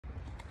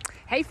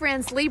Hey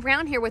friends, Leigh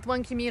Brown here with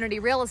One Community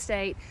Real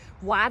Estate.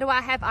 Why do I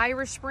have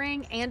Irish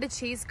Spring and a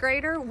cheese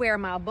grater where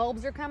my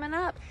bulbs are coming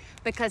up?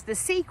 Because the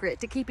secret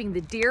to keeping the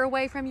deer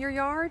away from your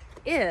yard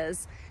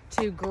is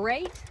to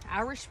grate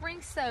Irish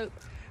Spring soap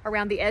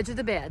around the edge of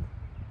the bed.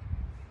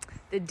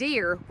 The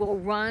deer will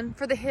run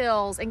for the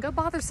hills and go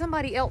bother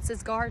somebody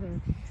else's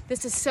garden.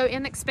 This is so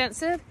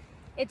inexpensive.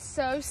 It's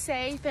so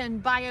safe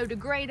and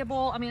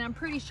biodegradable. I mean, I'm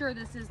pretty sure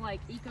this is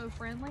like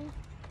eco-friendly,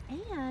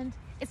 and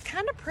it's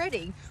kind of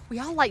pretty. We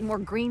all like more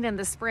green in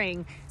the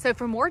spring. So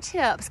for more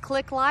tips,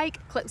 click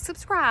like, click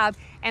subscribe,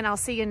 and I'll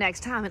see you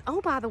next time. And oh,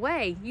 by the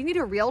way, you need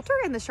a realtor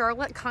in the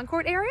Charlotte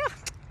Concord area?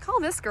 Call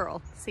this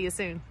girl. See you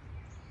soon.